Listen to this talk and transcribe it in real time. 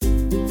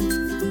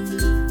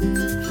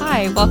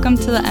Hi, welcome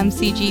to the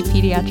MCG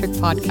Pediatric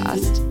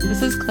podcast.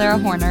 This is Clara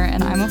Horner,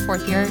 and I'm a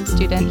fourth-year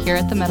student here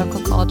at the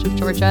Medical College of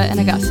Georgia in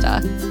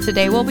Augusta.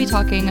 Today we'll be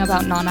talking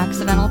about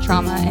non-accidental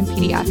trauma in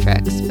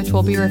pediatrics, which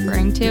we'll be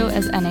referring to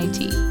as NAT.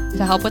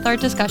 To help with our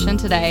discussion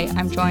today,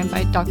 I'm joined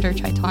by Dr.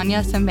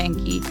 Chaitanya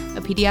Sambanki,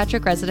 a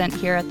pediatric resident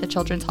here at the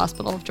Children's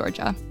Hospital of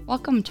Georgia.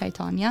 Welcome,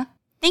 Chaitanya.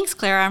 Thanks,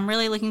 Clara. I'm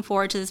really looking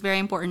forward to this very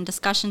important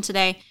discussion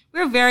today.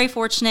 We're very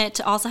fortunate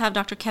to also have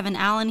Dr. Kevin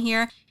Allen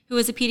here, who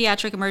is a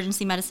pediatric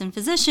emergency medicine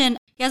physician.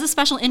 He has a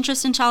special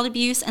interest in child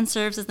abuse and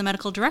serves as the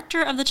medical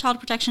director of the child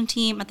protection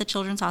team at the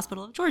Children's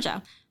Hospital of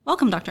Georgia.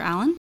 Welcome, Dr.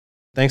 Allen.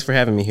 Thanks for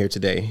having me here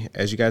today.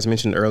 As you guys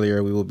mentioned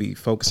earlier, we will be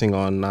focusing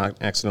on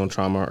non-accidental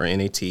trauma, or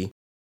NAT.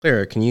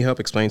 Clara, can you help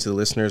explain to the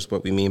listeners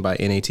what we mean by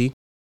NAT?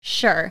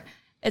 Sure.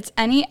 It's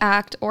any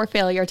act or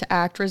failure to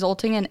act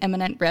resulting in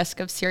imminent risk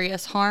of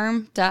serious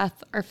harm,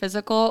 death, or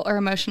physical or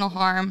emotional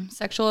harm,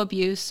 sexual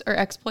abuse, or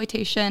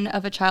exploitation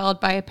of a child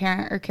by a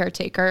parent or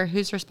caretaker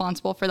who's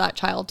responsible for that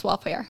child's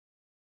welfare.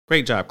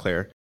 Great job,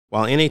 Claire.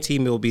 While NAT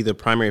will be the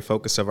primary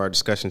focus of our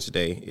discussion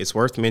today, it's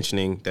worth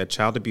mentioning that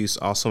child abuse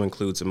also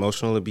includes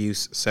emotional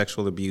abuse,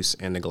 sexual abuse,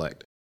 and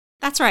neglect.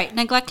 That's right.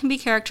 Neglect can be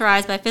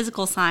characterized by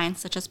physical signs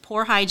such as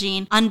poor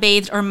hygiene,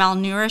 unbathed or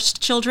malnourished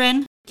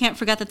children. Can't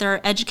forget that there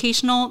are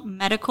educational,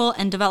 medical,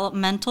 and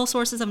developmental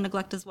sources of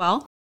neglect as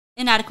well.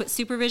 Inadequate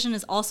supervision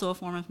is also a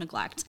form of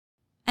neglect.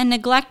 And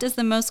neglect is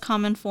the most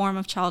common form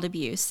of child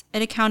abuse.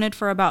 It accounted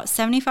for about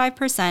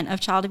 75%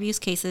 of child abuse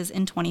cases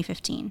in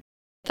 2015.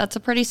 That's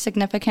a pretty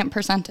significant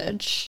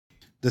percentage.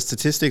 The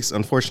statistics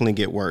unfortunately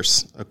get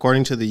worse.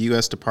 According to the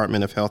U.S.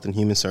 Department of Health and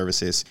Human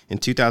Services, in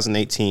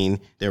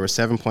 2018, there were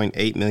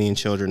 7.8 million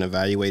children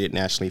evaluated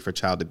nationally for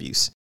child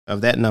abuse.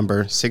 Of that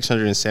number,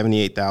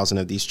 678,000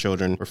 of these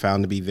children were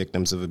found to be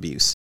victims of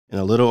abuse, and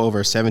a little over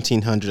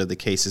 1,700 of the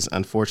cases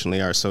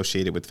unfortunately are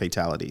associated with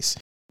fatalities.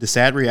 The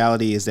sad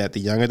reality is that the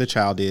younger the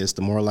child is,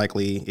 the more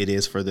likely it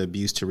is for the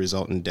abuse to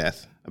result in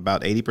death.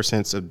 About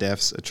 80% of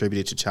deaths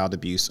attributed to child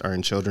abuse are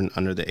in children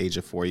under the age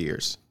of 4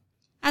 years.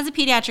 As a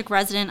pediatric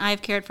resident, I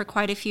have cared for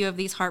quite a few of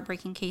these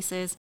heartbreaking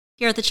cases.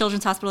 Here at the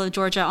Children's Hospital of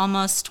Georgia,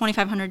 almost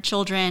 2,500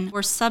 children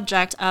were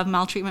subject of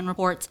maltreatment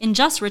reports in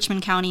just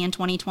Richmond County in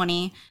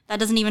 2020. That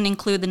doesn't even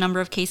include the number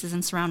of cases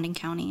in surrounding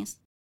counties.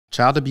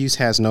 Child abuse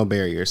has no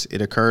barriers.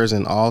 It occurs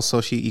in all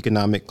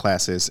socioeconomic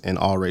classes and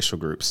all racial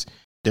groups.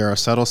 There are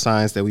subtle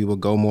signs that we will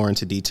go more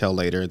into detail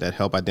later that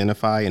help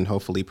identify and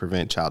hopefully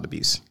prevent child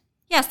abuse.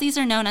 Yes, these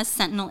are known as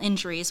sentinel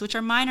injuries, which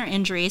are minor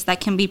injuries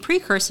that can be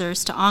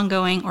precursors to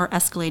ongoing or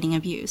escalating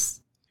abuse.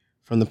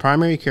 From the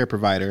primary care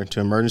provider to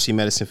emergency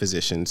medicine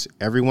physicians,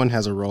 everyone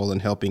has a role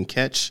in helping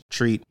catch,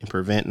 treat, and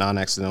prevent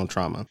non-accidental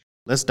trauma.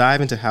 Let's dive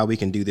into how we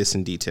can do this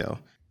in detail.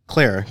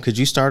 Claire, could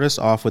you start us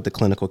off with the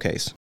clinical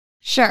case?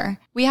 Sure.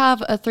 We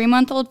have a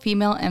 3-month-old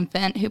female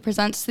infant who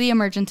presents to the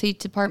emergency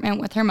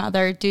department with her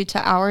mother due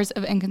to hours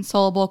of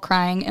inconsolable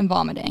crying and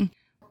vomiting.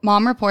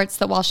 Mom reports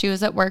that while she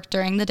was at work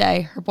during the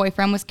day, her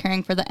boyfriend was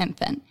caring for the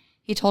infant.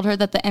 He told her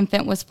that the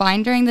infant was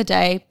fine during the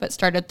day, but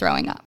started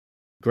throwing up.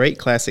 Great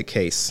classic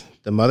case.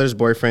 The mother's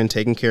boyfriend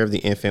taking care of the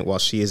infant while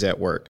she is at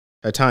work.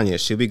 Chaitanya,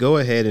 should we go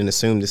ahead and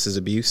assume this is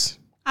abuse?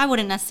 I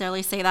wouldn't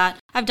necessarily say that.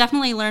 I've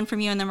definitely learned from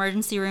you in the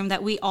emergency room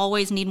that we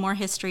always need more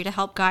history to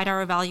help guide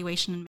our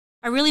evaluation.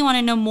 I really want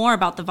to know more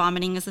about the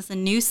vomiting. Is this a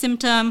new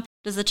symptom?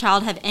 Does the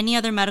child have any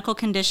other medical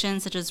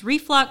conditions such as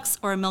reflux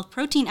or a milk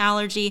protein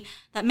allergy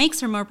that makes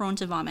her more prone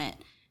to vomit?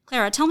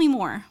 Clara, tell me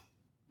more.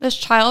 This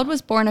child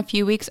was born a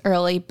few weeks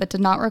early but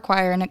did not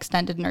require an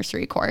extended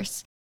nursery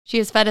course. She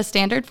is fed a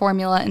standard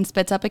formula and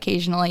spits up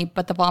occasionally,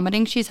 but the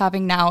vomiting she's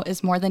having now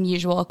is more than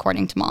usual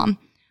according to Mom.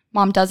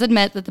 Mom does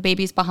admit that the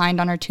baby's behind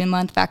on her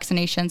 2-month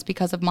vaccinations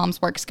because of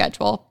Mom's work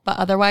schedule, but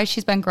otherwise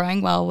she's been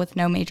growing well with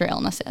no major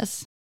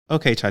illnesses.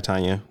 Okay,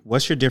 Chaitanya,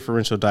 what's your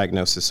differential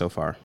diagnosis so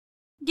far?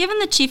 Given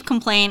the chief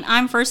complaint,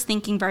 I'm first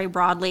thinking very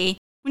broadly.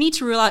 We need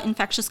to rule out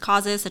infectious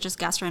causes such as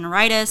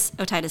gastroenteritis,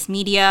 otitis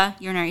media,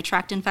 urinary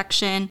tract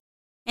infection.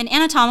 An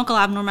anatomical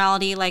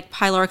abnormality like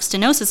pyloric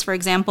stenosis, for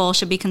example,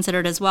 should be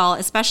considered as well,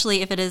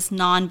 especially if it is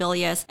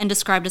non-bilious and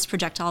described as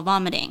projectile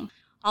vomiting.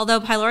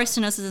 Although pyloric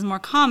stenosis is more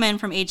common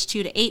from age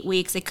 2 to 8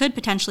 weeks, it could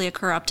potentially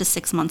occur up to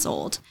 6 months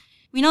old.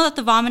 We know that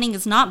the vomiting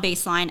is not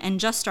baseline and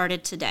just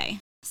started today.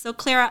 So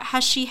Clara,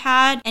 has she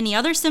had any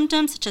other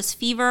symptoms such as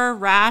fever,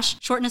 rash,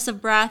 shortness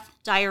of breath,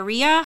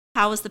 diarrhea?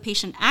 How was the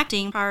patient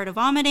acting prior to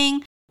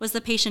vomiting? Was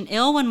the patient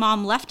ill when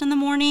Mom left in the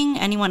morning?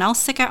 Anyone else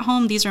sick at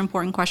home? These are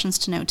important questions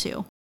to know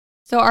too.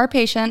 So our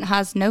patient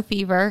has no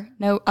fever,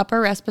 no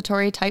upper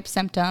respiratory type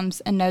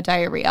symptoms, and no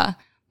diarrhea.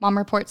 Mom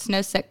reports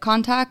no sick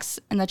contacts,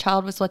 and the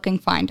child was looking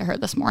fine to her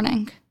this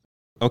morning.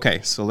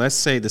 Okay, so let's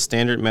say the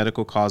standard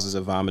medical causes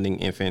of vomiting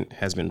infant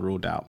has been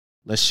ruled out.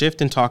 Let's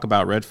shift and talk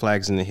about red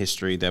flags in the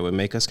history that would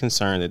make us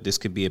concerned that this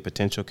could be a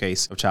potential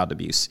case of child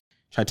abuse.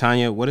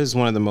 Chaitanya, what is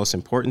one of the most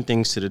important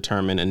things to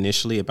determine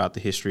initially about the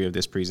history of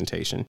this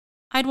presentation?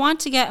 I'd want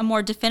to get a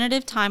more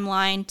definitive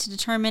timeline to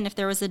determine if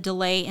there was a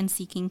delay in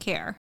seeking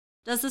care.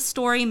 Does the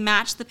story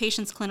match the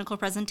patient's clinical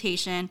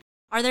presentation?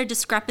 Are there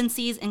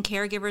discrepancies in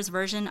caregivers'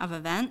 version of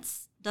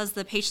events? Does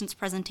the patient's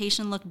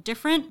presentation look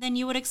different than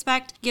you would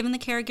expect given the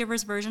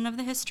caregiver's version of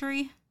the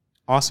history?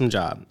 Awesome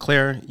job.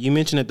 Claire, you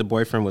mentioned that the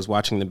boyfriend was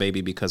watching the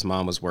baby because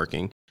mom was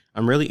working.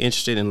 I'm really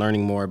interested in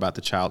learning more about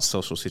the child's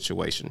social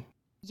situation.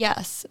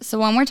 Yes. So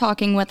when we're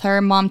talking with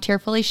her, mom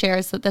tearfully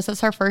shares that this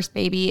is her first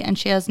baby and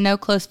she has no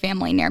close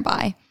family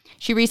nearby.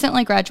 She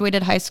recently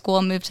graduated high school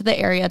and moved to the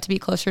area to be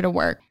closer to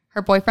work.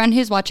 Her boyfriend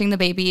who's watching the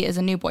baby is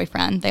a new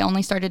boyfriend. They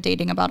only started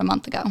dating about a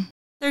month ago.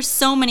 There's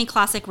so many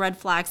classic red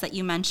flags that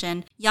you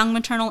mentioned. Young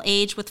maternal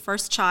age with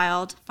first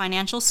child,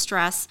 financial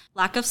stress,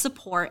 lack of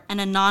support,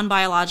 and a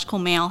non-biological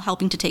male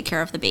helping to take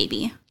care of the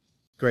baby.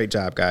 Great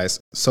job, guys.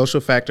 Social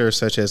factors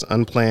such as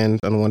unplanned,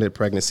 unwanted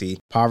pregnancy,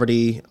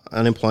 poverty,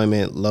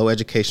 unemployment, low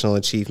educational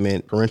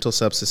achievement, parental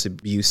substance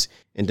abuse,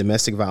 and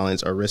domestic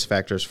violence are risk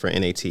factors for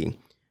NAT.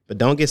 But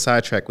don't get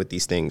sidetracked with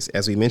these things.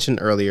 As we mentioned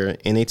earlier,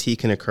 NAT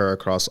can occur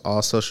across all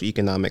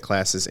socioeconomic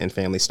classes and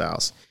family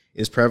styles.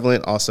 It is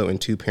prevalent also in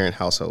two-parent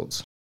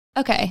households.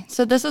 Okay,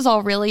 so this is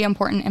all really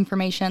important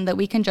information that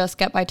we can just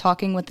get by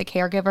talking with the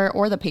caregiver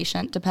or the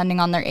patient, depending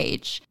on their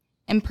age.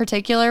 In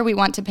particular, we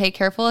want to pay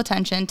careful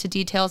attention to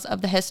details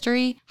of the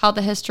history, how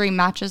the history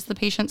matches the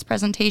patient's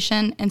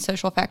presentation, and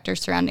social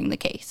factors surrounding the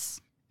case.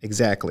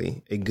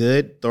 Exactly. A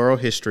good, thorough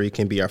history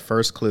can be our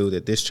first clue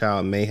that this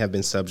child may have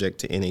been subject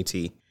to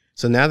NAT.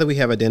 So now that we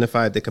have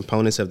identified the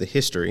components of the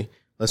history,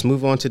 let's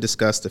move on to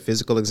discuss the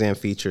physical exam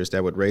features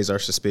that would raise our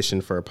suspicion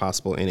for a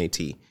possible NAT.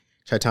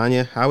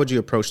 Chaitanya, how would you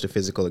approach the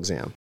physical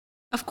exam?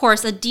 Of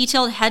course, a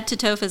detailed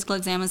head-to-toe physical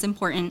exam is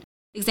important.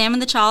 Examine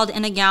the child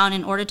in a gown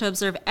in order to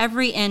observe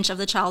every inch of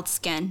the child's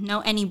skin.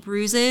 Note any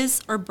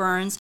bruises or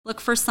burns.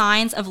 Look for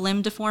signs of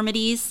limb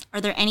deformities.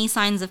 Are there any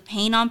signs of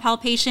pain on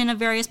palpation of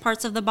various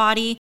parts of the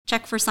body?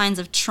 Check for signs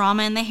of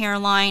trauma in the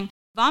hairline.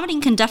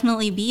 Vomiting can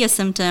definitely be a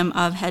symptom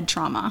of head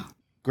trauma.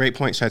 Great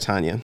point,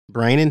 Chaitanya.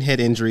 Brain and head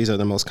injuries are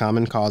the most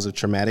common cause of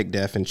traumatic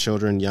death in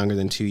children younger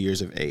than 2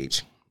 years of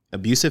age.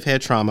 Abusive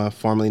head trauma,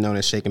 formerly known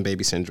as shaken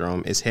baby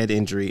syndrome, is head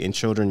injury in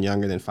children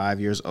younger than 5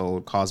 years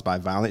old caused by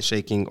violent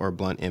shaking or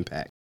blunt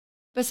impact.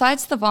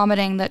 Besides the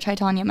vomiting that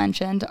Chaitanya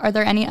mentioned, are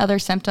there any other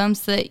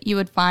symptoms that you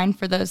would find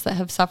for those that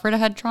have suffered a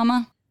head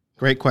trauma?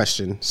 Great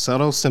question.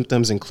 Subtle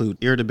symptoms include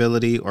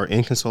irritability or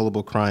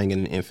inconsolable crying in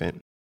an infant.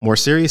 More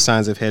serious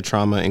signs of head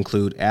trauma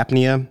include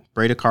apnea,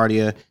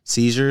 bradycardia,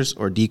 seizures,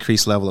 or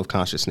decreased level of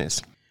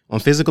consciousness. On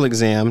physical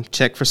exam,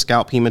 check for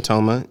scalp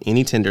hematoma,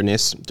 any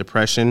tenderness,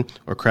 depression,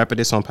 or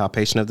crepitus on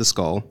palpation of the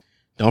skull.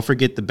 Don't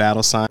forget the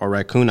battle sign or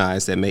raccoon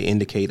eyes that may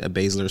indicate a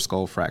basilar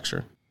skull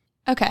fracture.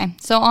 Okay,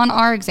 so on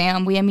our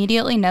exam, we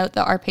immediately note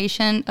that our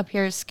patient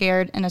appears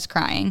scared and is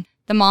crying.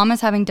 The mom is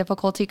having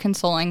difficulty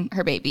consoling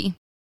her baby.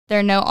 There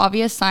are no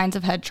obvious signs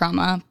of head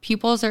trauma.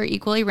 Pupils are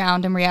equally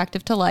round and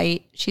reactive to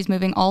light. She's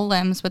moving all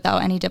limbs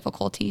without any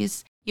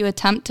difficulties. You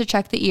attempt to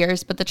check the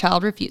ears, but the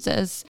child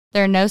refuses.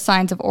 There are no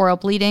signs of oral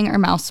bleeding or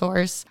mouth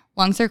sores.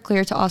 Lungs are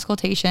clear to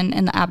auscultation,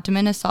 and the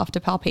abdomen is soft to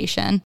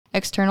palpation.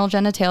 External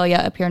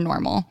genitalia appear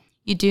normal.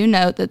 You do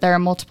note that there are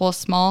multiple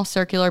small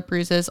circular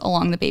bruises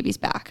along the baby's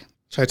back.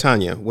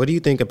 Chaitanya, what do you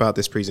think about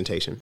this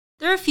presentation?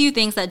 There are a few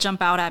things that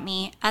jump out at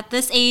me. At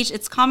this age,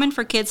 it's common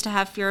for kids to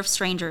have fear of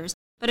strangers.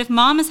 But if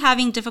mom is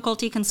having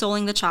difficulty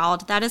consoling the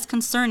child, that is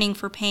concerning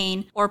for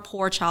pain or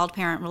poor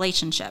child-parent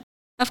relationship.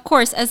 Of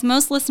course, as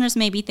most listeners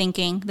may be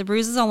thinking, the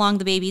bruises along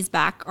the baby's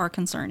back are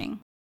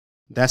concerning.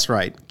 That's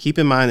right. Keep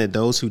in mind that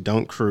those who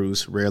don't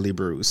cruise rarely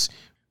bruise.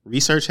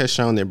 Research has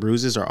shown that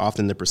bruises are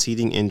often the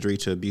preceding injury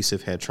to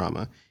abusive head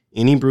trauma.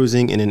 Any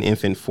bruising in an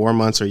infant 4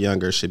 months or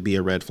younger should be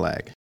a red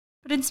flag.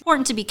 But it's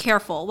important to be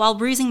careful. While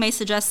bruising may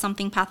suggest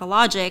something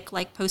pathologic,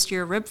 like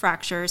posterior rib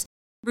fractures,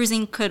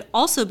 bruising could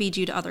also be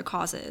due to other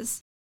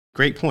causes.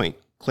 Great point.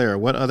 Clara,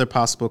 what other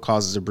possible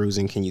causes of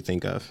bruising can you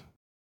think of?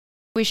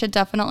 We should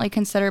definitely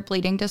consider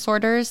bleeding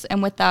disorders,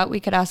 and with that, we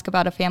could ask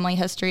about a family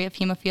history of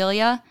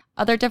hemophilia.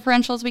 Other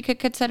differentials we could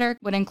consider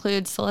would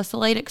include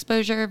salicylate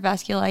exposure,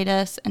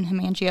 vasculitis, and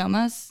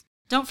hemangiomas.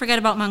 Don't forget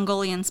about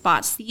Mongolian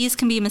spots. These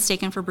can be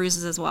mistaken for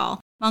bruises as well.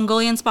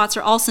 Mongolian spots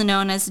are also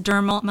known as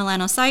dermal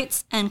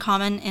melanocytes and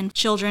common in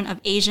children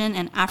of Asian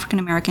and African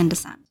American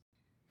descent.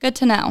 Good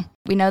to know.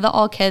 We know that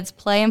all kids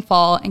play and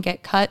fall and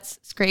get cuts,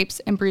 scrapes,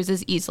 and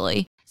bruises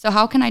easily. So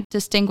how can I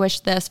distinguish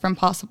this from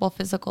possible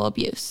physical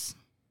abuse?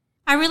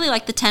 I really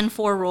like the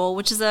 10-4 rule,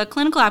 which is a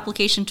clinical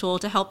application tool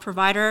to help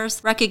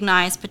providers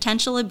recognize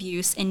potential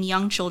abuse in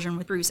young children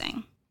with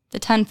bruising. The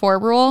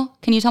 10-4 rule?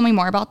 Can you tell me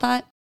more about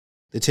that?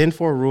 The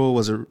 10-4 rule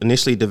was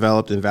initially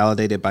developed and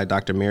validated by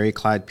Dr. Mary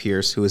Clyde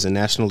Pierce, who is a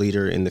national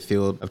leader in the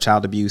field of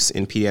child abuse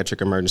in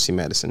pediatric emergency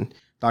medicine.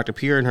 Dr.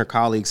 Pierce and her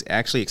colleagues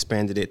actually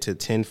expanded it to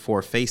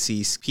 10-4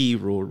 FACES P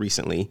rule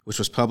recently, which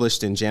was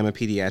published in JAMA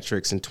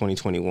Pediatrics in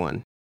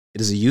 2021. It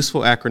is a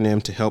useful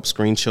acronym to help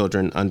screen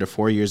children under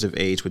 4 years of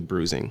age with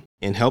bruising,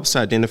 and helps to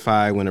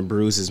identify when a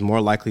bruise is more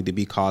likely to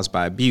be caused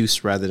by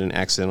abuse rather than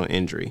accidental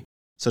injury.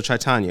 So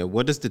Chaitanya,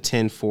 what does the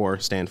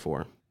 10-4 stand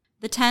for?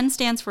 The 10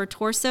 stands for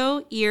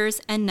torso, ears,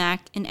 and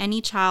neck in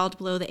any child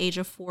below the age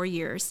of 4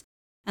 years.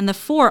 And the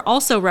 4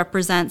 also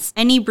represents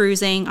any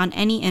bruising on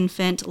any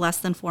infant less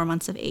than 4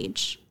 months of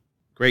age.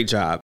 Great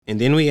job.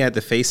 And then we add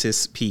the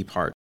facies P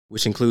part,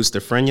 which includes the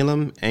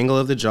frenulum, angle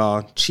of the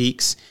jaw,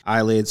 cheeks,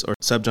 eyelids, or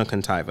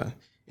subjunctiva.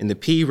 And the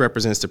P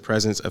represents the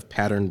presence of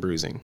pattern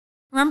bruising.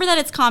 Remember that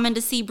it's common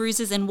to see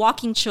bruises in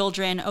walking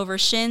children over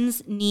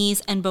shins,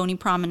 knees, and bony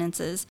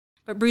prominences.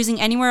 But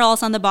bruising anywhere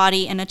else on the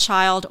body in a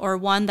child or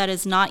one that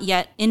is not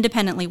yet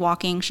independently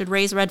walking should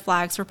raise red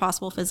flags for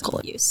possible physical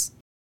abuse.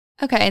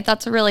 Okay,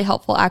 that's a really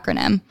helpful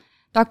acronym.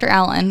 Dr.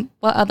 Allen,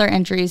 what other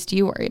injuries do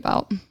you worry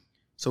about?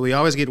 So we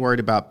always get worried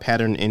about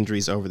pattern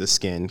injuries over the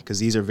skin because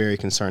these are very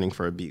concerning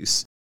for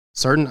abuse.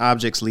 Certain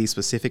objects leave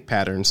specific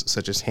patterns,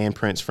 such as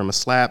handprints from a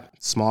slap,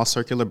 small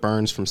circular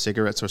burns from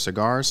cigarettes or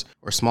cigars,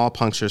 or small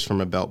punctures from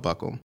a belt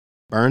buckle.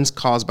 Burns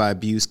caused by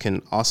abuse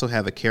can also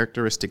have a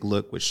characteristic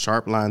look with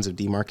sharp lines of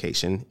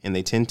demarcation, and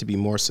they tend to be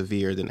more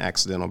severe than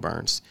accidental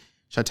burns.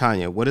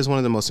 Chaitanya, what is one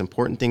of the most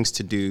important things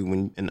to do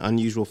when an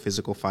unusual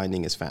physical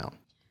finding is found?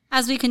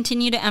 As we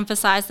continue to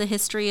emphasize, the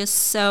history is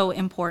so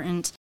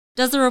important.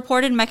 Does the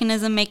reported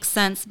mechanism make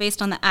sense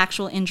based on the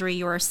actual injury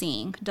you are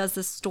seeing? Does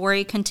the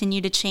story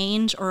continue to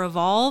change or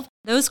evolve?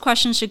 Those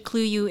questions should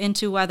clue you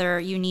into whether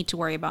you need to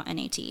worry about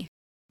NAT.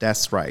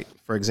 That's right.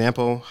 For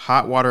example,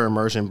 hot water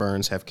immersion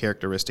burns have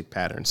characteristic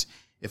patterns.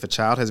 If a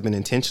child has been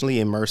intentionally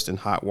immersed in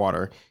hot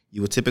water,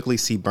 you will typically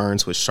see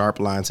burns with sharp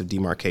lines of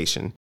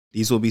demarcation.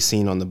 These will be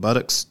seen on the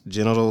buttocks,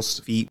 genitals,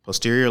 feet,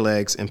 posterior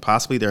legs, and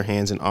possibly their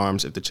hands and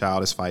arms if the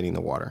child is fighting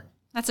the water.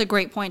 That's a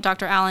great point,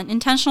 Dr. Allen.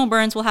 Intentional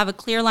burns will have a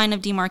clear line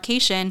of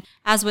demarcation,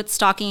 as with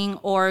stocking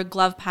or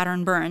glove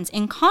pattern burns.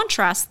 In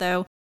contrast,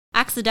 though,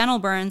 accidental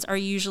burns are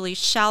usually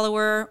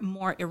shallower,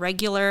 more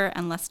irregular,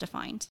 and less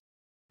defined.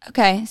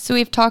 Okay, so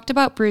we've talked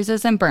about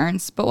bruises and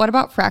burns, but what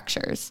about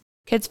fractures?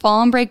 Kids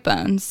fall and break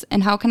bones,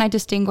 and how can I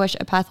distinguish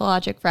a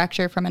pathologic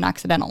fracture from an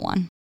accidental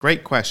one?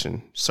 Great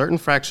question. Certain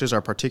fractures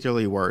are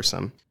particularly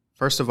worrisome.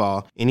 First of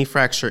all, any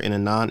fracture in a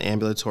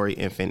non-ambulatory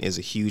infant is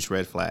a huge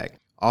red flag.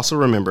 Also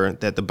remember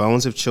that the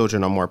bones of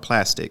children are more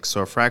plastic,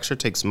 so a fracture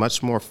takes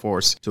much more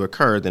force to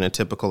occur than a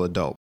typical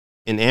adult.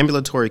 In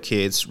ambulatory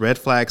kids, red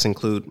flags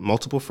include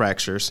multiple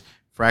fractures,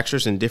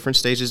 fractures in different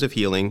stages of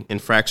healing, and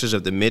fractures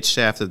of the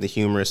mid-shaft of the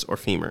humerus or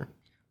femur.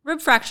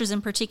 Rib fractures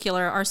in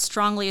particular are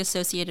strongly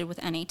associated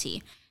with NAT.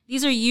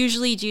 These are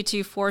usually due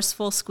to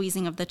forceful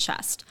squeezing of the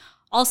chest.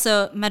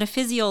 Also,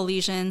 metaphyseal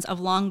lesions of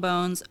long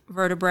bones,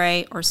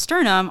 vertebrae, or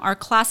sternum are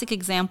classic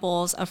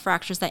examples of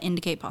fractures that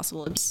indicate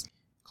possible abuse.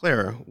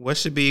 Clara, what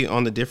should be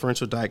on the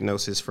differential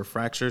diagnosis for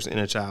fractures in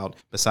a child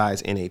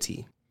besides NAT?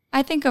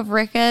 I think of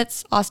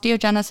rickets,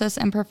 osteogenesis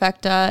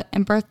imperfecta,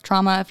 and birth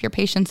trauma if your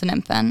patient's an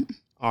infant.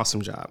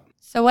 Awesome job.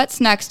 So what's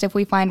next if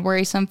we find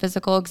worrisome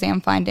physical exam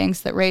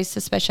findings that raise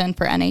suspicion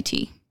for NAT?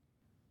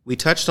 We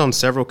touched on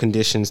several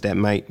conditions that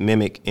might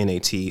mimic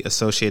NAT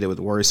associated with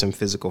worrisome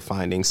physical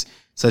findings,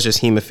 such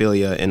as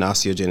hemophilia and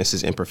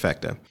osteogenesis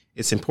imperfecta.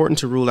 It's important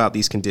to rule out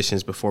these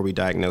conditions before we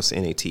diagnose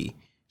NAT.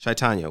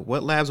 Chaitanya,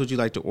 what labs would you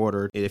like to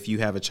order if you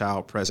have a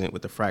child present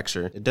with a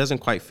fracture that doesn't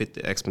quite fit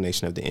the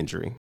explanation of the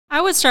injury?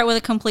 I would start with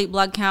a complete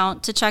blood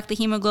count to check the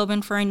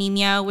hemoglobin for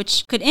anemia,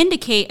 which could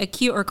indicate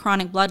acute or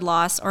chronic blood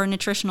loss or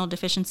nutritional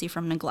deficiency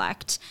from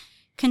neglect.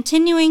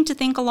 Continuing to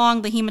think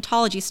along the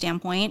hematology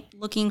standpoint,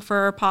 looking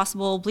for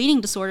possible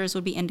bleeding disorders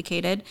would be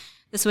indicated.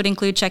 This would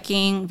include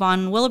checking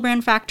von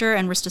Willebrand factor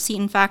and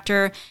ristocetin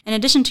factor, in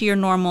addition to your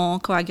normal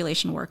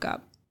coagulation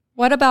workup.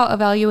 What about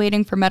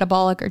evaluating for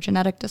metabolic or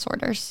genetic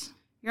disorders?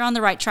 You're on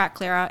the right track,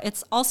 Clara.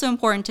 It's also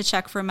important to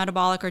check for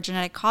metabolic or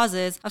genetic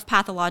causes of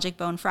pathologic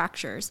bone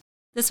fractures.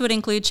 This would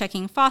include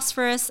checking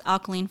phosphorus,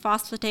 alkaline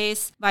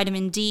phosphatase,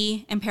 vitamin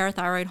D, and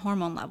parathyroid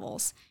hormone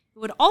levels. It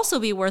would also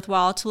be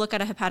worthwhile to look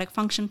at a hepatic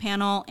function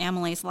panel,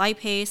 amylase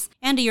lipase,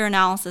 and a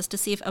urinalysis to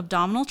see if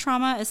abdominal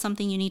trauma is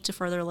something you need to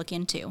further look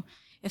into.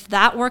 If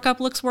that workup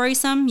looks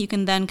worrisome, you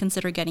can then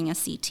consider getting a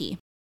CT.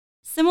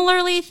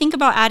 Similarly, think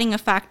about adding a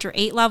factor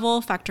 8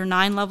 level, factor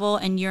 9 level,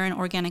 and urine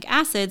organic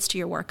acids to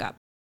your workup.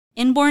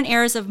 Inborn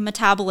errors of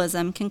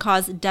metabolism can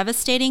cause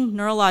devastating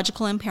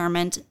neurological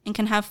impairment and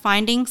can have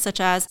findings such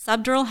as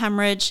subdural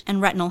hemorrhage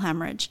and retinal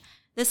hemorrhage.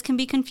 This can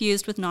be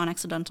confused with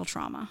non-accidental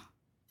trauma.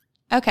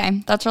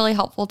 Okay, that's really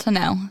helpful to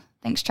know.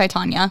 Thanks,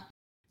 Chaitanya.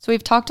 So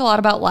we've talked a lot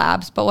about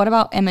labs, but what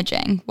about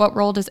imaging? What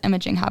role does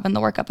imaging have in the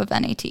workup of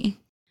NAT?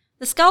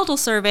 The skeletal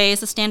survey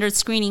is a standard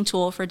screening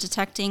tool for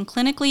detecting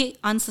clinically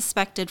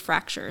unsuspected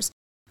fractures.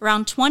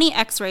 Around 20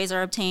 x-rays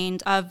are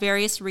obtained of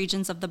various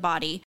regions of the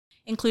body,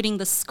 including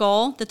the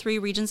skull, the 3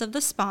 regions of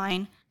the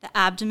spine, the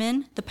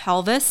abdomen, the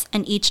pelvis,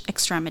 and each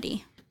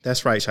extremity.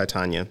 That's right,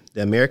 Chaitanya.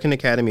 The American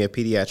Academy of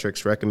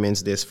Pediatrics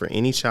recommends this for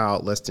any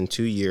child less than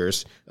 2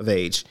 years of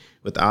age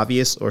with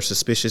obvious or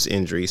suspicious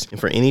injuries and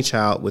for any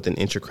child with an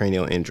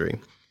intracranial injury.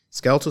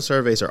 Skeletal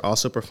surveys are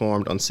also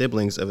performed on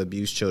siblings of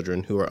abused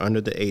children who are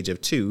under the age of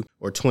 2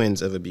 or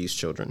twins of abused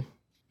children.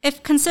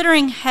 If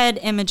considering head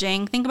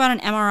imaging, think about an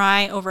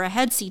MRI over a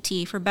head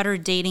CT for better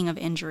dating of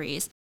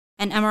injuries.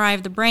 An MRI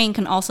of the brain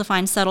can also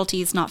find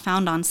subtleties not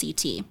found on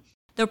CT,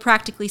 though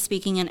practically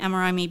speaking, an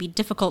MRI may be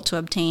difficult to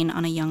obtain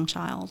on a young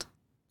child.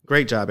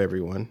 Great job,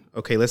 everyone.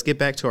 Okay, let's get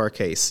back to our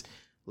case.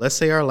 Let's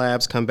say our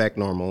labs come back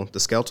normal, the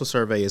skeletal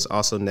survey is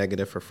also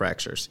negative for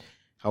fractures.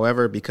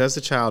 However, because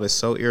the child is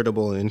so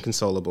irritable and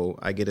inconsolable,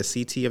 I get a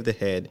CT of the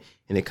head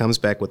and it comes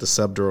back with a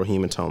subdural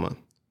hematoma.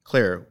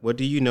 Claire, what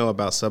do you know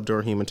about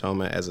subdural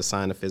hematoma as a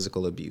sign of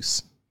physical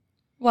abuse?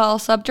 Well,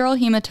 subdural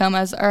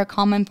hematomas are a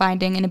common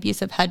finding in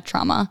abusive head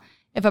trauma.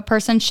 If a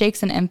person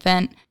shakes an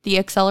infant, the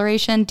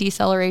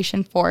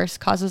acceleration-deceleration force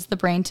causes the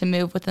brain to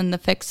move within the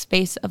fixed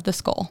space of the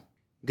skull.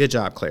 Good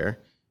job, Claire.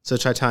 So,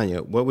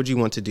 Chaitanya, what would you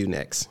want to do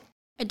next?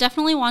 I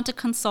definitely want to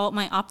consult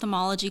my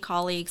ophthalmology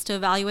colleagues to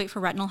evaluate for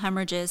retinal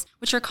hemorrhages,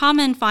 which are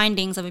common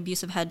findings of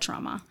abusive head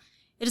trauma.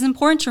 It is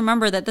important to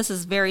remember that this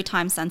is very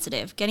time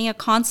sensitive. Getting a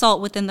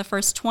consult within the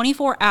first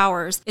 24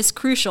 hours is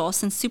crucial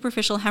since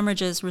superficial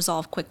hemorrhages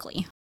resolve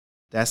quickly.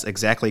 That's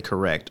exactly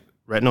correct.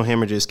 Retinal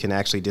hemorrhages can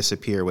actually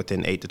disappear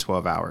within 8 to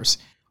 12 hours.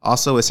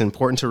 Also, it's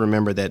important to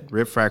remember that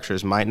rib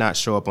fractures might not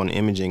show up on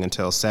imaging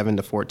until 7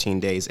 to 14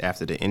 days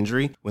after the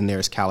injury when there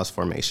is callus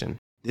formation.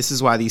 This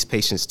is why these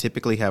patients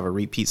typically have a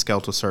repeat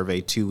skeletal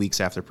survey 2 weeks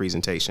after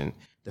presentation.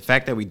 The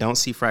fact that we don't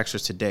see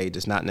fractures today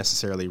does not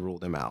necessarily rule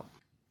them out.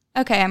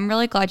 Okay, I'm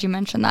really glad you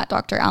mentioned that,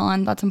 Dr.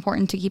 Allen. That's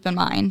important to keep in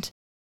mind.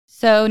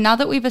 So now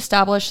that we've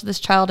established this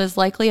child is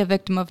likely a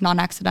victim of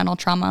non-accidental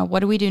trauma, what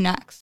do we do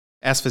next?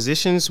 As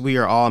physicians, we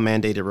are all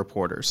mandated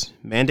reporters.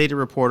 Mandated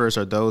reporters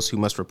are those who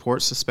must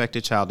report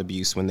suspected child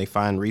abuse when they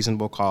find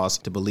reasonable cause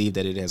to believe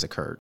that it has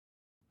occurred.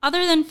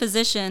 Other than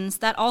physicians,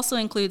 that also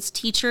includes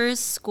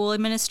teachers, school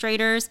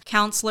administrators,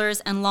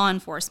 counselors, and law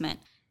enforcement.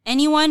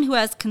 Anyone who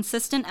has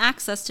consistent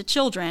access to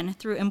children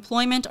through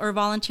employment or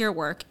volunteer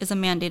work is a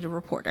mandated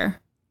reporter.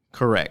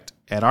 Correct.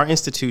 At our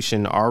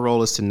institution, our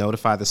role is to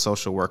notify the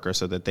social worker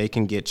so that they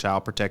can get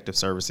Child Protective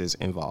Services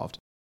involved.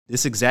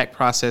 This exact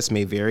process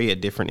may vary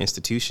at different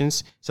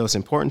institutions, so it's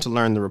important to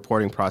learn the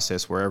reporting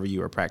process wherever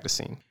you are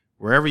practicing.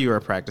 Wherever you are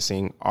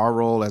practicing, our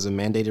role as a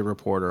mandated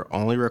reporter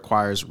only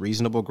requires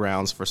reasonable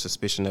grounds for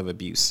suspicion of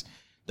abuse.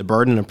 The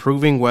burden of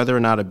proving whether or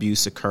not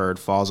abuse occurred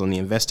falls on the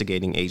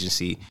investigating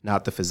agency,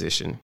 not the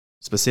physician.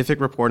 Specific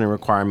reporting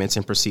requirements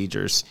and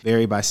procedures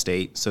vary by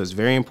state, so it's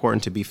very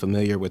important to be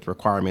familiar with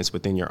requirements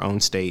within your own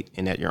state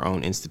and at your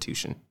own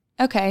institution.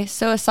 Okay,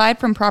 so aside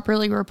from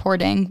properly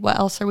reporting, what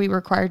else are we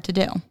required to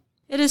do?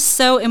 It is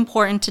so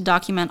important to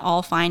document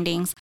all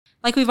findings.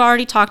 Like we've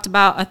already talked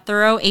about, a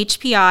thorough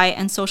HPI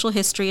and social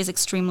history is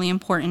extremely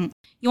important.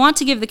 You want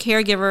to give the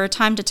caregiver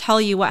time to tell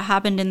you what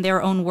happened in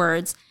their own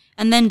words,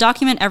 and then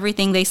document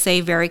everything they say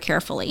very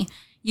carefully.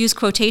 Use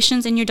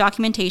quotations in your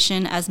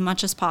documentation as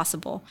much as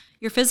possible.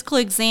 Your physical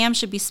exam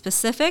should be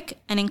specific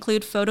and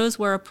include photos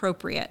where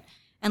appropriate.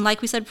 And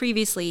like we said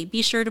previously,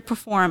 be sure to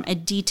perform a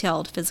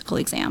detailed physical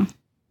exam.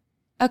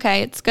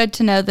 Okay, it's good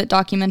to know that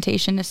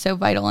documentation is so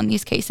vital in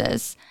these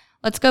cases.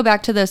 Let's go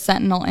back to those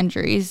sentinel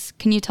injuries.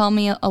 Can you tell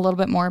me a little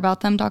bit more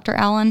about them, Dr.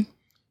 Allen?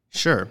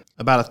 Sure.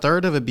 About a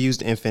third of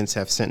abused infants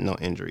have sentinel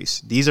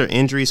injuries. These are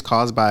injuries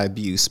caused by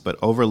abuse but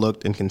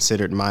overlooked and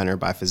considered minor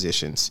by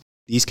physicians.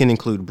 These can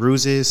include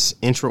bruises,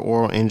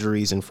 intraoral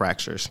injuries, and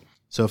fractures.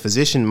 So a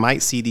physician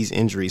might see these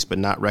injuries but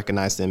not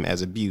recognize them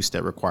as abuse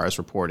that requires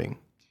reporting.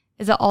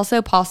 Is it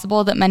also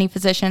possible that many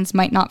physicians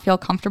might not feel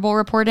comfortable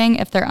reporting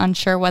if they're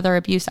unsure whether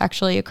abuse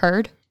actually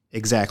occurred?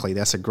 Exactly.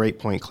 That's a great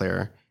point,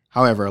 Clara.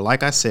 However,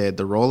 like I said,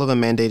 the role of a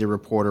mandated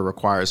reporter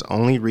requires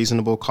only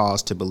reasonable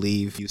cause to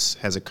believe abuse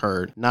has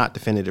occurred, not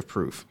definitive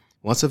proof.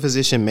 Once a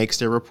physician makes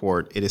their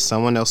report, it is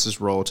someone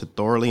else's role to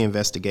thoroughly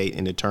investigate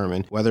and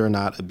determine whether or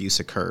not abuse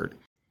occurred.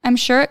 I'm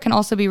sure it can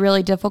also be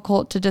really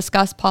difficult to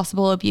discuss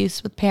possible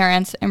abuse with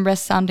parents and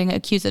risk sounding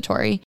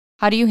accusatory.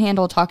 How do you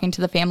handle talking to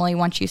the family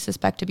once you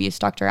suspect abuse,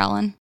 Dr.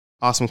 Allen?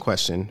 Awesome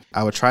question.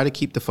 I would try to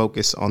keep the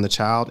focus on the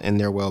child and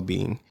their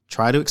well-being.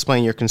 Try to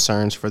explain your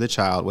concerns for the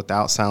child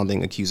without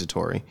sounding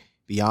accusatory.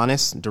 Be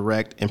honest,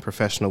 direct, and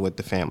professional with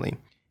the family.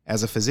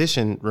 As a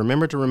physician,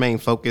 remember to remain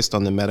focused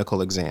on the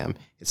medical exam.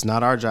 It's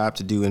not our job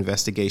to do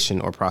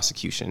investigation or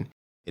prosecution.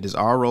 It is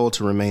our role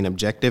to remain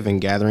objective in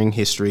gathering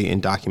history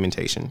and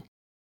documentation.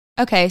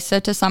 Okay, so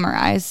to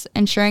summarize,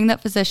 ensuring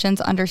that physicians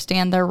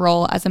understand their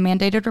role as a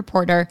mandated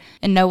reporter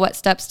and know what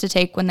steps to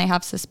take when they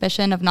have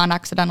suspicion of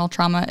non-accidental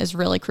trauma is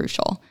really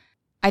crucial.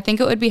 I think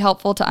it would be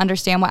helpful to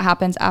understand what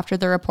happens after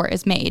the report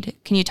is made.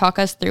 Can you talk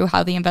us through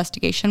how the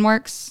investigation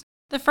works?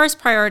 The first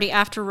priority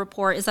after a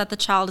report is that the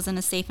child is in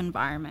a safe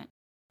environment.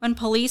 When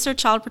police or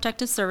Child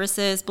Protective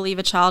Services believe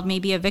a child may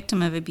be a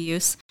victim of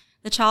abuse,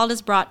 the child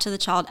is brought to the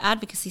Child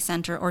Advocacy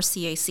Center, or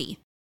CAC.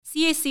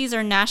 CACs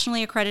are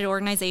nationally accredited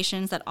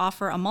organizations that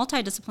offer a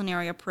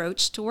multidisciplinary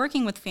approach to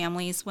working with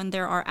families when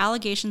there are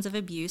allegations of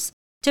abuse,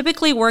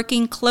 typically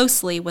working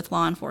closely with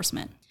law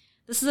enforcement.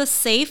 This is a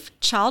safe,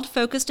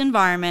 child-focused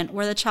environment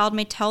where the child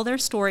may tell their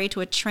story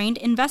to a trained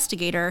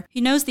investigator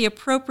who knows the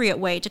appropriate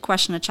way to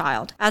question a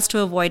child, as to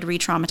avoid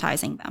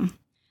re-traumatizing them.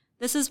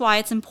 This is why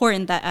it's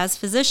important that as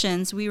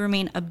physicians, we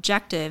remain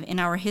objective in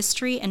our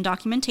history and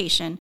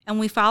documentation, and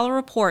we file a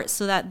report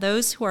so that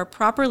those who are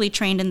properly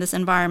trained in this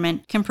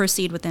environment can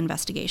proceed with the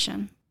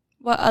investigation.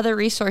 What other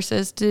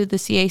resources do the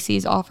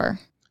CACs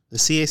offer? The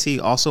CAC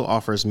also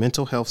offers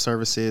mental health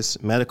services,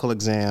 medical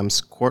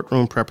exams,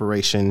 courtroom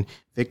preparation,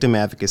 victim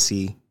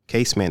advocacy,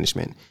 case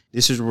management.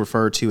 This is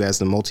referred to as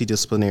the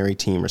multidisciplinary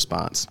team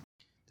response.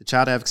 The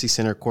Child Advocacy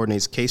Center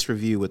coordinates case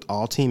review with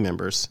all team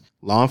members.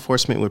 Law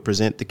enforcement would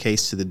present the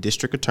case to the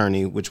district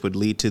attorney, which would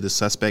lead to the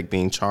suspect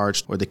being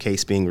charged or the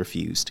case being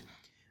refused.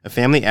 A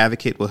family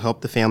advocate will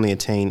help the family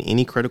attain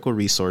any critical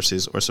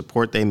resources or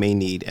support they may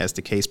need as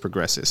the case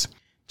progresses.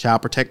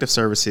 Child Protective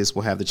Services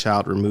will have the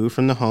child removed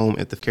from the home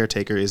if the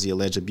caretaker is the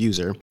alleged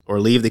abuser,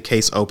 or leave the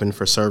case open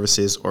for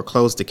services or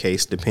close the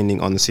case depending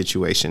on the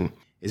situation.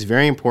 It's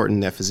very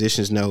important that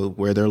physicians know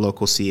where their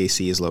local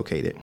CAC is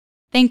located.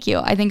 Thank you.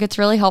 I think it's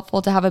really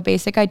helpful to have a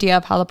basic idea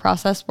of how the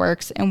process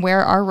works and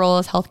where our role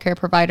as healthcare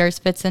providers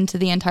fits into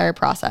the entire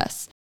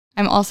process.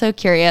 I'm also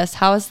curious,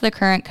 how has the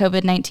current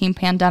COVID-19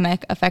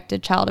 pandemic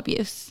affected child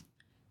abuse?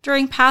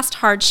 During past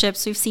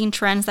hardships, we've seen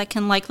trends that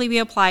can likely be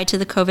applied to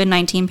the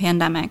COVID-19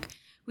 pandemic.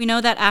 We know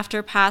that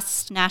after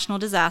past national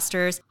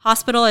disasters,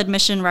 hospital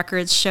admission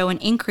records show an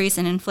increase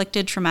in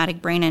inflicted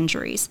traumatic brain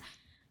injuries.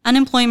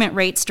 Unemployment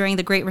rates during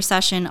the Great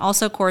Recession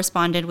also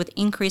corresponded with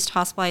increased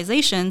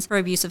hospitalizations for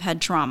abusive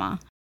head trauma.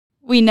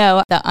 We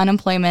know that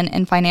unemployment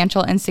and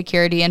financial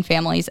insecurity in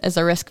families is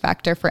a risk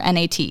factor for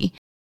NAT.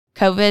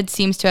 COVID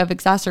seems to have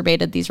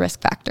exacerbated these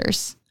risk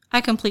factors.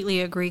 I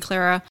completely agree,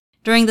 Clara.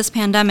 During this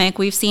pandemic,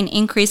 we've seen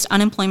increased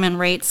unemployment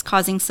rates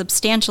causing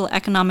substantial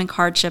economic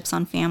hardships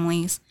on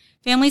families.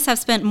 Families have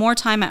spent more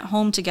time at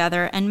home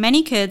together, and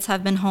many kids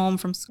have been home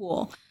from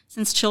school.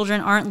 Since children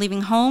aren't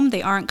leaving home,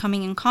 they aren't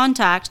coming in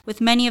contact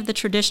with many of the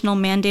traditional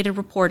mandated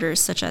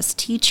reporters, such as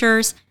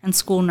teachers and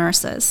school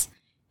nurses.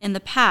 In the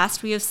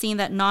past, we have seen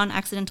that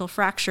non-accidental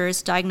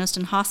fractures diagnosed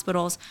in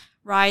hospitals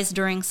rise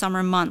during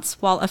summer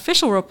months, while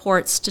official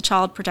reports to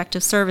Child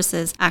Protective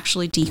Services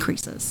actually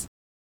decreases.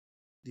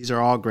 These are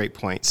all great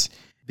points.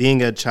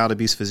 Being a child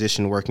abuse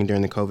physician working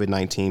during the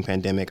COVID-19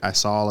 pandemic, I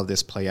saw all of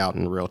this play out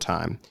in real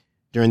time.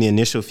 During the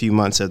initial few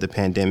months of the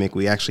pandemic,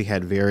 we actually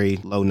had very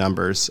low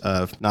numbers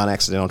of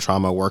non-accidental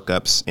trauma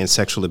workups and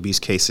sexual abuse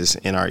cases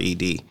in our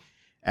ED.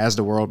 As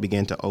the world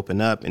began to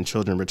open up and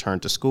children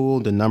returned to school,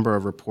 the number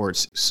of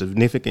reports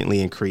significantly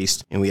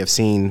increased, and we have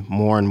seen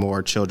more and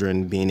more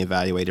children being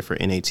evaluated for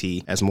NAT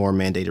as more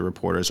mandated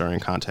reporters are in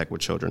contact with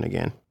children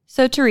again.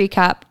 So to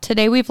recap,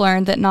 today we've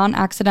learned that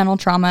non-accidental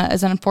trauma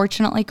is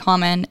unfortunately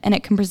common, and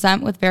it can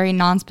present with very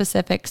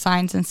non-specific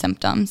signs and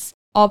symptoms.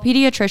 All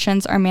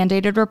pediatricians are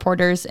mandated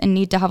reporters and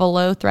need to have a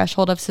low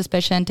threshold of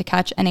suspicion to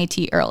catch NAT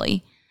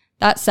early.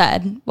 That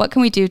said, what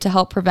can we do to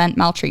help prevent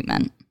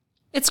maltreatment?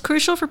 It's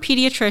crucial for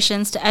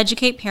pediatricians to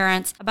educate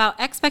parents about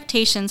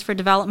expectations for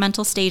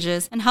developmental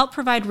stages and help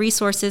provide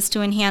resources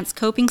to enhance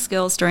coping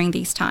skills during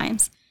these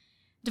times.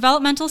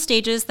 Developmental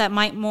stages that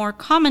might more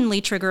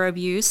commonly trigger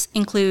abuse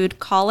include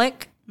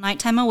colic,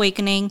 nighttime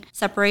awakening,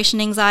 separation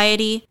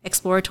anxiety,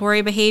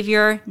 exploratory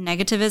behavior,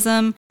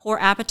 negativism, poor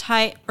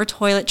appetite, or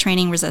toilet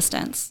training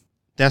resistance.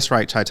 That's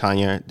right,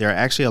 Titania. There are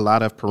actually a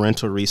lot of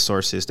parental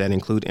resources that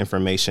include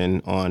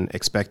information on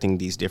expecting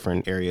these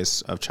different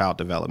areas of child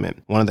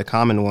development. One of the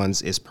common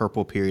ones is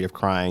Purple Period of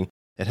Crying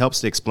that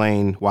helps to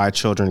explain why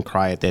children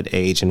cry at that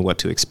age and what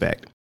to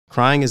expect.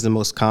 Crying is the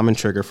most common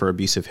trigger for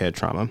abusive head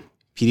trauma.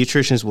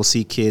 Pediatricians will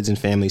see kids and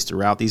families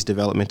throughout these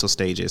developmental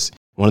stages.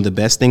 One of the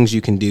best things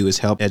you can do is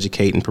help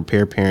educate and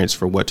prepare parents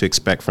for what to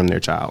expect from their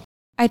child.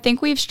 I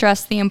think we've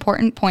stressed the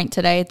important point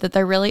today that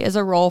there really is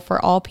a role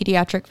for all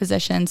pediatric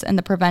physicians in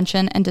the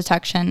prevention and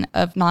detection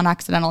of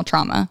non-accidental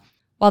trauma.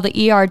 While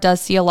the ER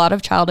does see a lot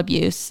of child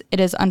abuse, it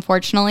is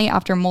unfortunately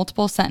after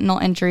multiple sentinel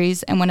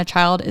injuries and when a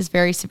child is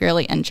very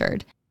severely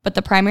injured. But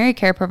the primary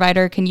care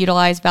provider can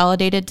utilize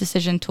validated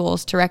decision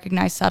tools to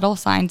recognize subtle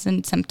signs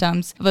and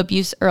symptoms of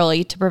abuse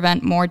early to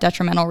prevent more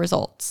detrimental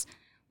results.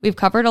 We've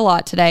covered a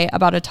lot today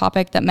about a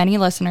topic that many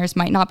listeners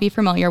might not be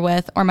familiar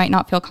with or might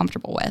not feel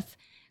comfortable with.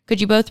 Could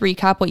you both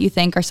recap what you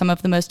think are some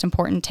of the most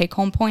important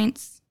take-home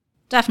points?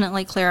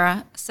 Definitely,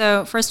 Clara.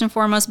 So first and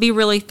foremost, be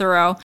really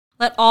thorough.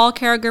 Let all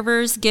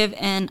caregivers give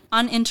an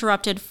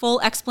uninterrupted full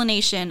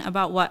explanation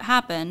about what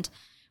happened.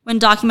 When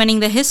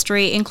documenting the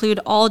history, include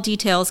all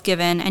details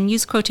given and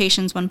use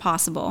quotations when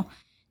possible.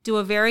 Do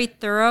a very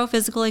thorough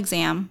physical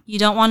exam. You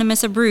don't want to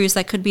miss a bruise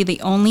that could be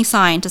the only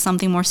sign to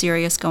something more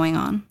serious going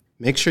on.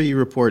 Make sure you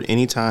report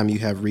anytime you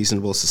have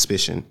reasonable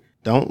suspicion.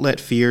 Don't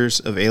let fears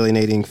of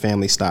alienating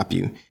family stop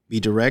you. Be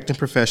direct and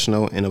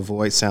professional and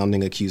avoid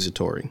sounding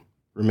accusatory.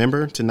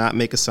 Remember to not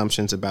make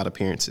assumptions about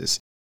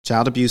appearances.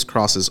 Child abuse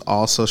crosses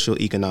all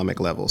socioeconomic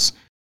levels.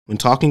 When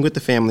talking with the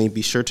family,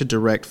 be sure to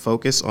direct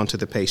focus onto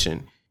the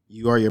patient.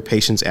 You are your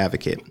patient's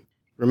advocate.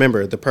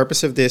 Remember, the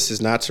purpose of this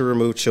is not to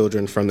remove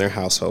children from their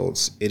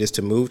households. It is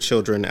to move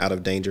children out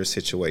of dangerous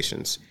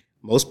situations.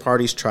 Most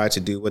parties try to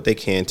do what they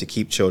can to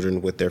keep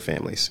children with their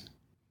families.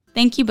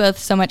 Thank you both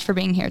so much for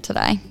being here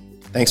today.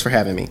 Thanks for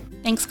having me.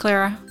 Thanks,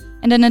 Clara.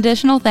 And an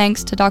additional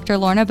thanks to Dr.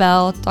 Lorna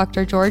Bell,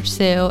 Dr. George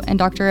Sue, and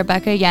Dr.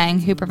 Rebecca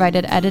Yang, who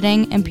provided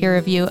editing and peer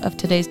review of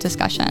today's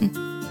discussion.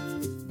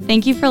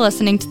 Thank you for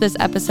listening to this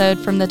episode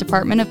from the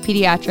Department of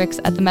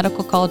Pediatrics at the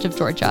Medical College of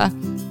Georgia.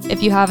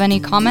 If you have any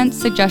comments,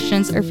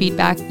 suggestions, or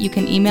feedback, you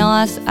can email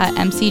us at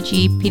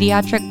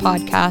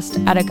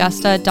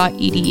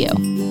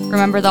mcgpediatricpodcast@augusta.edu.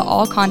 Remember that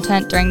all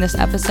content during this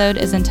episode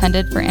is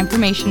intended for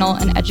informational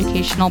and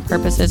educational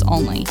purposes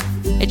only.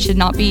 It should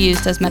not be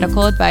used as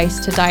medical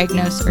advice to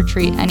diagnose or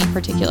treat any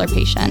particular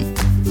patient.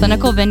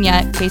 Clinical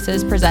vignette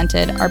cases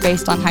presented are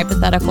based on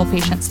hypothetical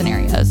patient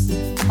scenarios.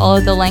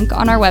 Follow the link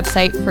on our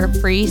website for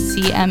free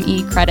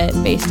CME credit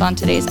based on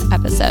today's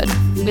episode.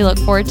 We look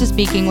forward to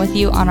speaking with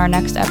you on our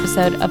next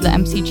episode of the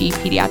MCG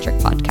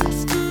Pediatric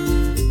Podcast.